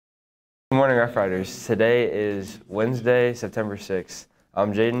Good morning, Rough Riders. Today is Wednesday, September 6th.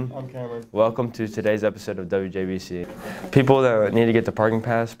 I'm Jaden. I'm Cameron. Welcome to today's episode of WJBC. People that need to get the parking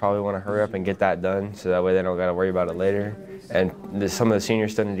pass probably want to hurry up and get that done so that way they don't got to worry about it later. And some of the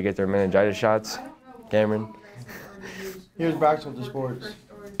seniors still need to get their meningitis shots. Cameron. Here's Brax with the sports.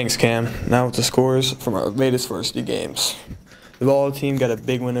 Thanks, Cam. Now with the scores from our latest varsity games. The volleyball team got a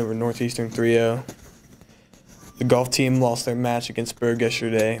big win over Northeastern 3-0. The golf team lost their match against Berg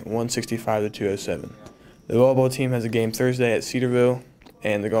yesterday, 165-207. The volleyball team has a game Thursday at Cedarville,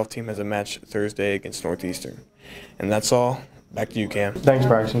 and the golf team has a match Thursday against Northeastern. And that's all. Back to you, Cam. Thanks,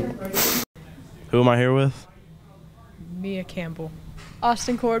 Braxton. Who am I here with? Mia Campbell.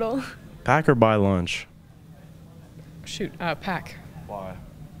 Austin Cordell. Pack or buy lunch? Shoot, pack. Why?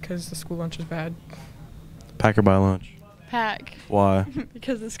 Because the school lunch is bad. Pack or buy lunch? Pack. Why?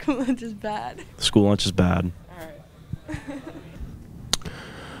 Because the school lunch is bad. The school lunch is bad. All right.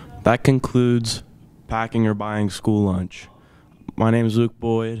 That concludes packing or buying school lunch. My name is Luke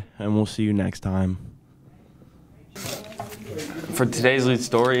Boyd, and we'll see you next time. For today's lead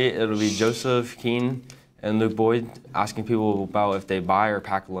story, it'll be Joseph Keene and Luke Boyd asking people about if they buy or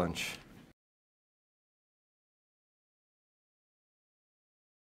pack lunch.